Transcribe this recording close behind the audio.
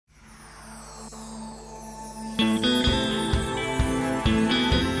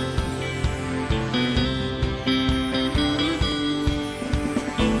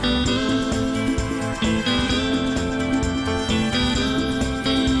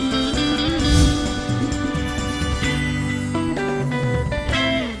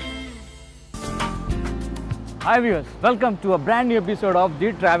Hi viewers, welcome to a brand new episode of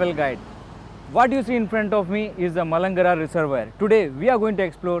The Travel Guide. What you see in front of me is the Malangara Reservoir. Today we are going to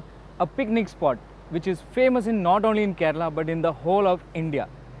explore a picnic spot which is famous not only in Kerala but in the whole of India.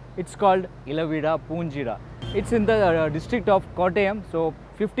 It's called Elaveezha Poonchira. It's in the district of Kottayam, so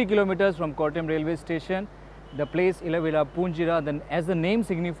 50 kilometers from Kottayam railway station. The place Elaveezha Poonchira, then as the name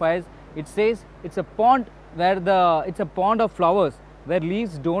signifies, it says it's a pond it's a pond of flowers where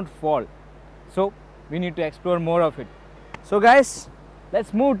leaves don't fall. So we need to explore more of it. So guys,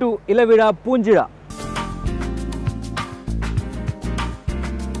 let's move to Elaveezha Poonchira.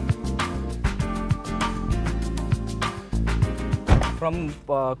 From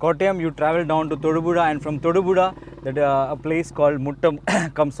Kottayam you travel down to Thodupuzha, and from Thodupuzha a place called Muttam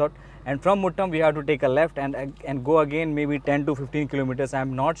comes out, and from Muttam we have to take a left and go again maybe 10 to 15 kilometers. I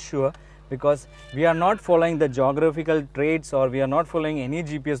am not sure because we are not following the geographical traits or we are not following any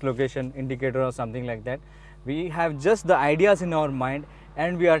GPS location indicator or something like that. We have just the ideas in our mind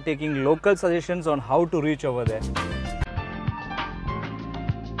and we are taking local suggestions on how to reach over there.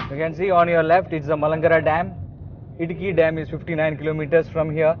 You can see on your left it's the Malangara Dam. Idki Dam is 59 kilometers from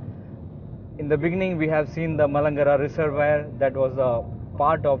here. In the beginning we have seen the Malangara Reservoir, that was a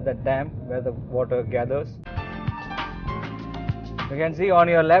part of the dam where the water gathers. You can see on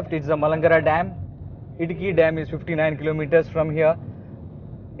your left it's the Malangara Dam. Idki Dam is 59 kilometers from here.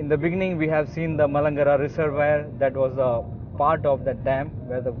 In the beginning we have seen the Malangara Reservoir, that was a part of the dam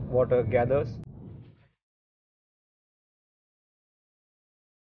where the water gathers.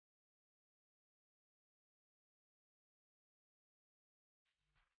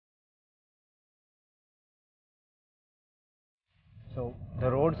 So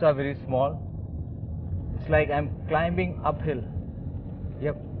the roads are very small. It's like I'm climbing uphill.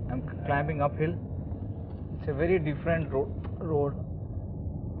 Yep, I'm climbing uphill. It's a very different road.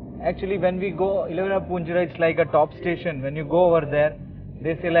 Actually, when we go Elaveezha Poonchira, it's like a top station. When you go over there,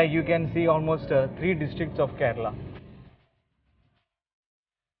 they say like you can see almost 3 districts of Kerala.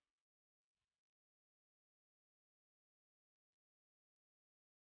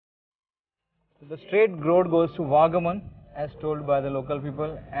 So the straight road goes to Vagaman, as told by the local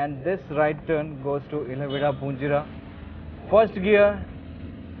people, and this right turn goes to Elaveezha Poonchira. First gear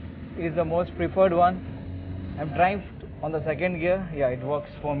is the most preferred one. I'm trying on the second gear. Yeah, it works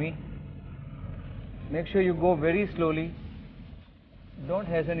for me. Make sure you go very slowly. Don't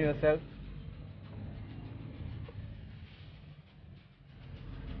hasten yourself.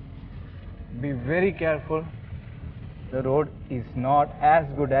 Be very careful. The road is not as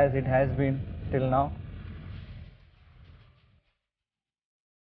good as it has been till now.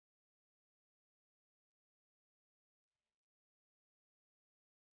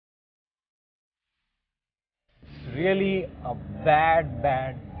 It's really a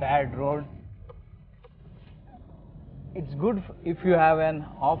bad road. It's good if you have an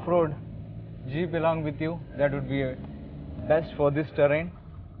off-road jeep along with you. That would be best for this terrain.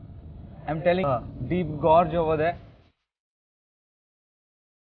 I'm telling you, a deep gorge over there.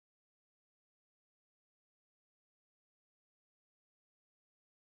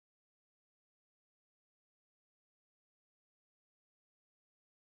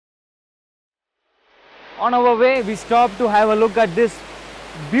 On our way, we stopped to have a look at this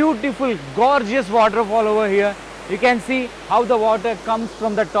beautiful, gorgeous waterfall over here. You can see how the water comes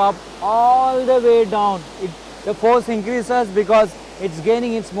from the top all the way down. The force increases because it's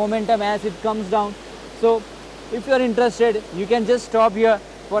gaining its momentum as it comes down. So if you are interested, you can just stop here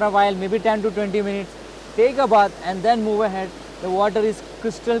for a while, maybe 10 to 20 minutes, take a bath and then move ahead. The water is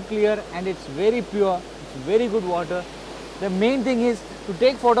crystal clear and it's very pure. It's very good water. The main thing is to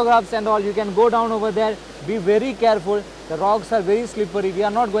take photographs and all. You can go down over there. Be very careful. The rocks are very slippery. We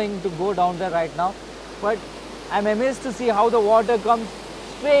are not going to go down there right now. But I'm amazed to see how the water comes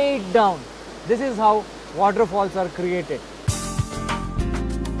straight down. This is how waterfalls are created.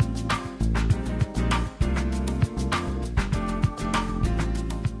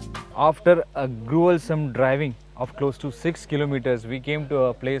 After a gruesome driving of close to 6 kilometers, we came to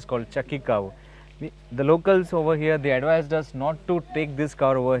a place called Chakikavu. The locals over here, they advised us not to take this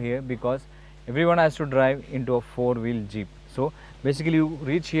car over here because everyone has to drive into a 4-wheel jeep. So basically you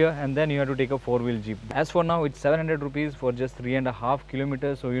reach here and then you have to take a 4-wheel jeep. As for now, it's 700 rupees for just 3.5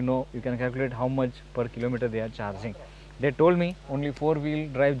 kilometers. So you can calculate how much per kilometer they are charging. They told me only 4-wheel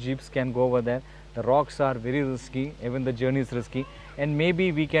drive jeeps can go over there. The rocks are very risky, even the journey is risky, and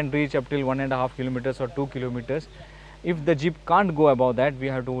maybe we can reach up till 1.5 kilometers or 2 kilometers. If the jeep can't go above that, we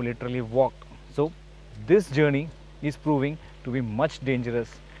have to literally walk. So this journey is proving to be much dangerous.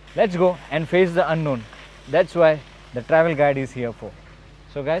 Let's go and face the unknown. That's why the travel guide is here for.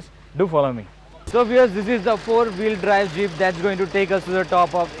 So guys, do follow me. So viewers, this is the four-wheel drive jeep that's going to take us to the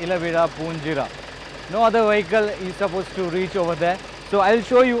top of Elaveezha Poonchira. No other vehicle is supposed to reach over there. So I'll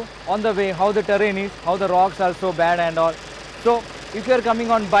show you on the way how the terrain is, how the rocks are so bad and all. So if you're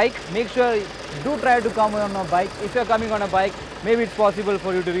coming on bike, make sure do try to come on a bike. If you're coming on a bike, maybe it's possible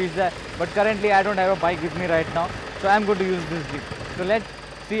for you to reach there. But currently I don't have a bike with me right now. So I'm going to use this jeep. So let's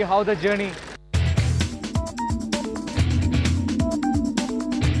see how the journey.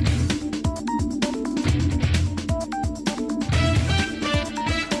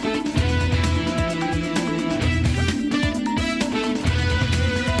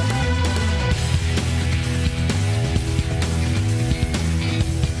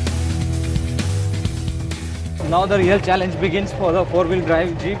 Now the real challenge begins for the four-wheel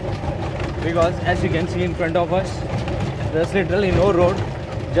drive jeep, because as you can see in front of us, there's literally no road,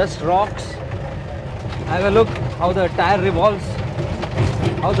 just rocks. Have a look how the tire revolves,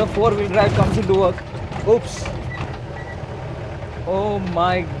 how the four-wheel drive comes into work. Oops! Oh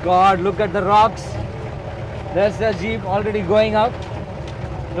my God! Look at the rocks. There's the jeep already going up.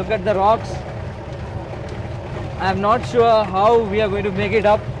 Look at the rocks. I'm not sure how we are going to make it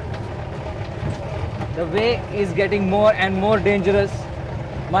up. The way is getting more and more dangerous.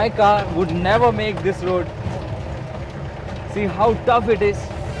 My car would never make this road. See how tough it is.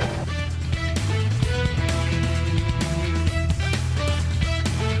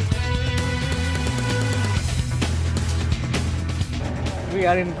 We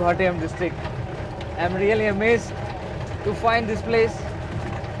are in Kottayam district. I'm really amazed to find this place.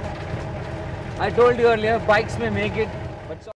 I told you earlier, bikes may make it, but